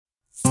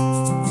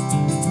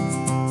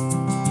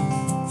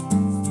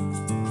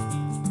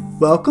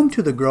Welcome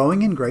to the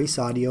Growing in Grace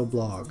audio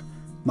blog.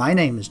 My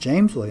name is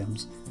James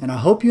Williams, and I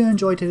hope you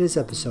enjoyed today's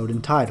episode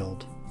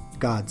entitled,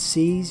 God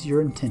Sees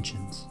Your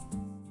Intentions.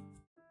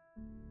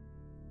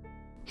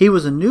 He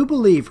was a new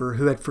believer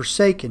who had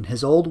forsaken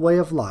his old way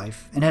of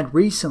life and had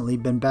recently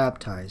been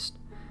baptized.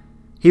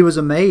 He was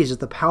amazed at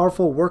the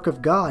powerful work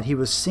of God he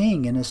was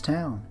seeing in his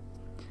town.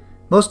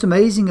 Most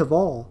amazing of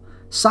all,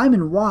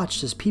 Simon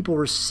watched as people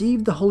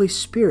received the Holy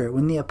Spirit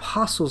when the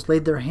apostles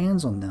laid their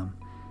hands on them.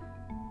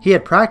 He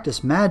had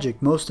practiced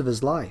magic most of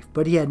his life,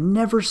 but he had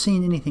never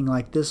seen anything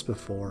like this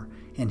before,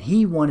 and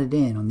he wanted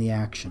in on the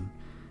action.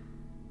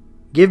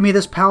 "Give me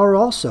this power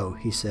also,"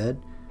 he said,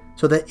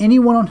 "so that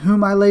anyone on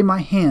whom I lay my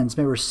hands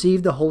may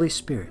receive the Holy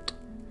Spirit."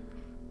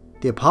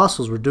 The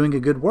apostles were doing a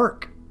good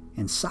work,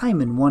 and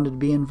Simon wanted to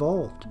be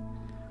involved.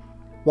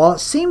 While it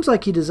seems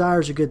like he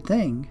desires a good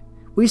thing,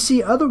 we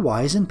see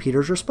otherwise in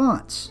Peter's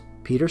response.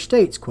 Peter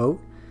states, quote,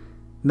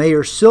 "May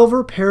your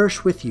silver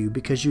perish with you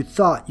because you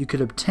thought you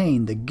could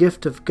obtain the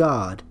gift of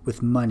God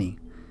with money.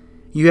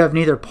 You have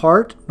neither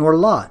part nor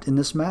lot in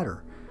this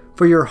matter,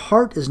 for your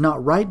heart is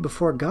not right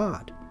before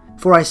God.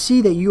 For I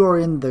see that you are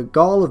in the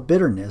gall of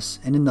bitterness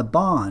and in the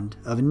bond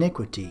of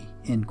iniquity."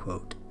 End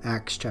quote.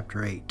 Acts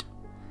chapter 8.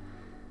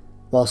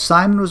 While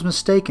Simon was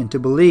mistaken to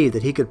believe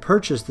that he could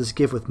purchase this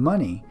gift with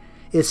money,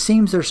 it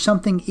seems there's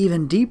something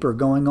even deeper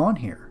going on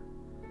here.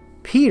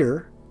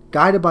 Peter,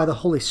 guided by the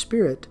Holy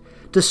Spirit,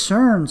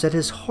 discerns that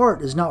his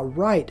heart is not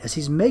right as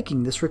he's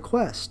making this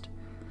request.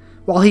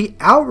 While he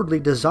outwardly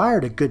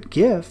desired a good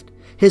gift,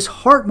 his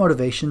heart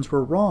motivations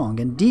were wrong,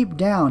 and deep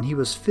down he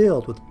was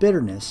filled with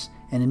bitterness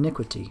and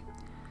iniquity.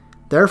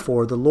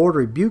 Therefore, the Lord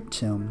rebuked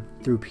him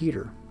through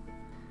Peter.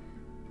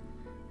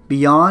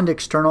 Beyond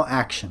external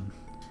action.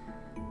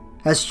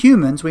 As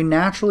humans, we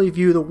naturally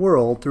view the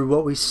world through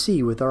what we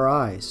see with our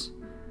eyes.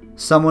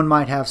 Someone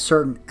might have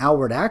certain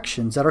outward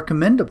actions that are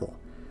commendable,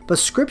 but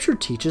Scripture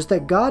teaches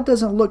that God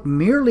doesn't look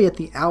merely at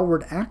the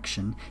outward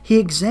action. He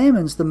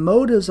examines the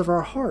motives of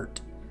our heart.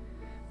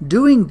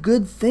 Doing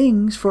good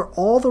things for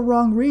all the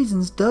wrong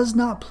reasons does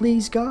not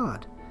please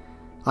God.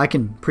 I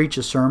can preach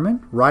a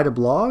sermon, write a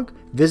blog,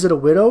 visit a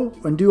widow,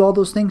 and do all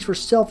those things for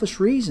selfish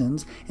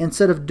reasons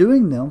instead of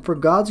doing them for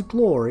God's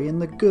glory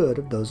and the good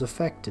of those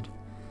affected.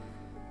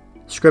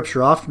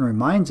 Scripture often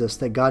reminds us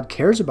that God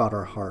cares about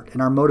our heart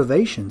and our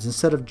motivations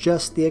instead of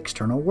just the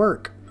external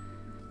work.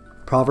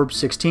 Proverbs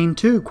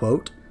 16:2,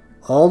 quote,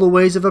 "All the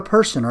ways of a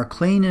person are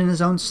clean in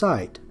his own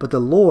sight, but the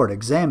Lord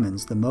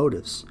examines the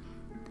motives."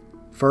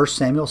 1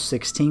 Samuel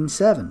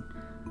 16:7,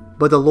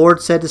 "But the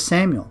Lord said to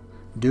Samuel,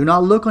 Do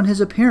not look on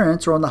his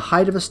appearance or on the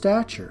height of his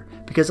stature,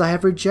 because I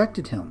have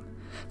rejected him.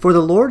 For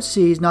the Lord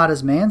sees not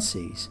as man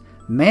sees.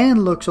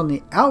 Man looks on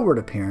the outward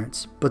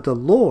appearance, but the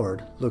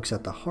Lord looks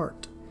at the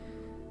heart."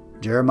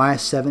 Jeremiah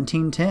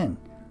 17:10,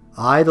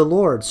 "I, the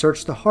Lord,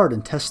 search the heart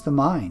and test the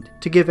mind,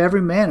 to give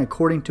every man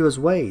according to his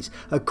ways,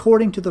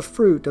 according to the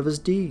fruit of his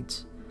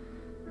deeds."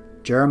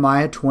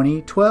 Jeremiah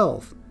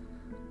 20:12,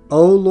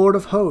 "O Lord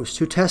of hosts,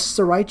 who tests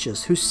the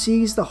righteous, who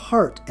sees the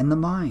heart and the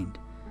mind."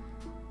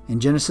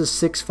 In Genesis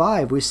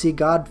 6:5, we see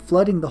God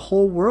flooding the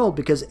whole world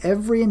because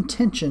every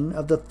intention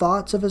of the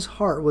thoughts of his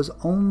heart was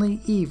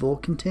only evil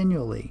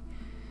continually.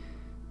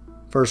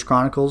 1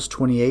 Chronicles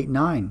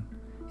 28:9,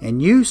 "And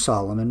you,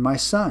 Solomon, my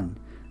son,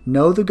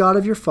 know the God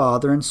of your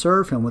father and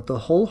serve him with the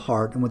whole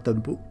heart and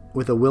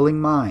with a willing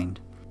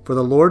mind. For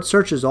the Lord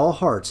searches all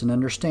hearts and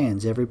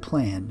understands every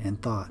plan and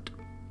thought."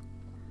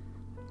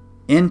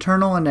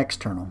 Internal and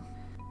external.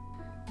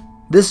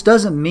 This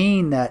doesn't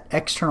mean that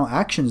external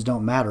actions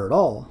don't matter at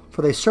all,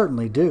 for they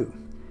certainly do.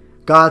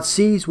 God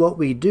sees what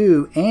we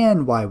do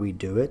and why we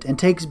do it and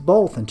takes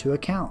both into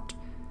account.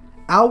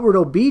 Outward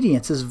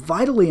obedience is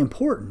vitally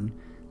important,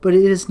 but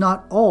it is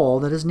not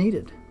all that is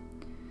needed.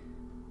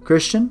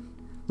 Christian,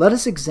 let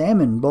us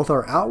examine both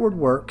our outward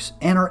works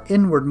and our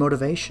inward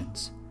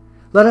motivations.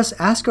 Let us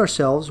ask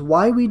ourselves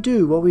why we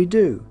do what we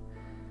do.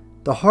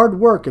 The hard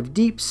work of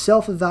deep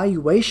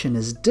self-evaluation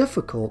is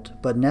difficult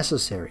but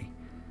necessary.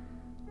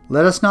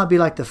 Let us not be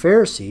like the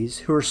Pharisees,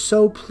 who are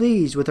so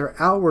pleased with their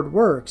outward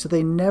works that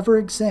they never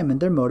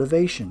examined their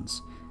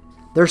motivations.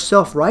 Their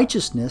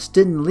self-righteousness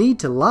didn't lead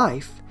to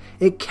life.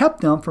 It kept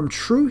them from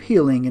true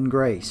healing and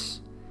grace.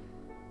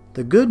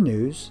 The good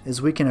news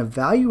is we can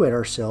evaluate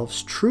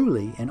ourselves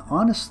truly and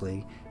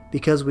honestly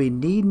because we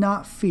need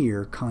not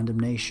fear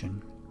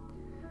condemnation.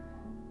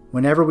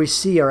 Whenever we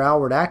see our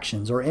outward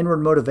actions or inward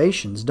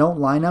motivations don't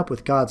line up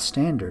with God's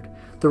standard,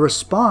 the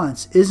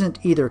response isn't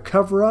either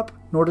cover-up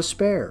nor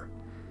despair.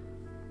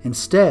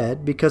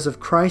 Instead, because of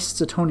Christ's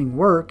atoning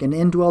work and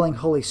indwelling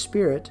Holy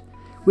Spirit,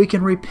 we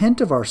can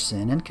repent of our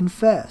sin and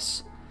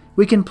confess.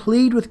 We can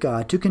plead with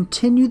God to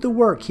continue the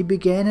work He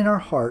began in our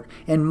heart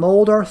and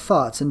mold our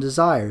thoughts and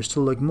desires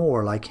to look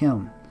more like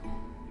Him.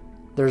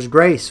 There's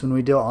grace when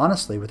we deal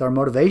honestly with our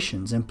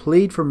motivations and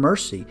plead for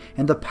mercy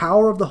and the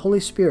power of the Holy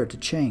Spirit to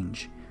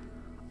change.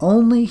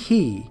 Only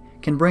He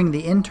can bring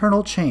the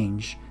internal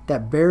change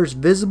that bears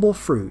visible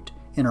fruit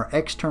in our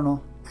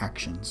external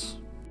actions.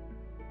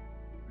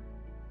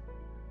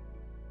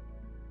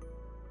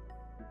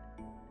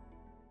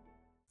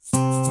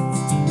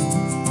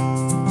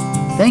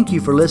 Thank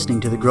you for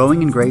listening to the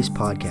Growing in Grace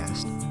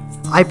podcast.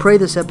 I pray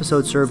this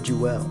episode served you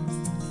well.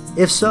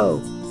 If so,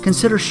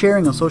 consider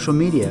sharing on social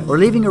media or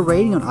leaving a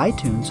rating on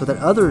iTunes so that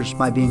others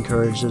might be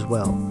encouraged as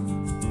well.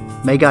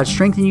 May God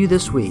strengthen you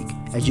this week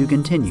as you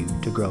continue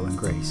to grow in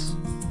grace.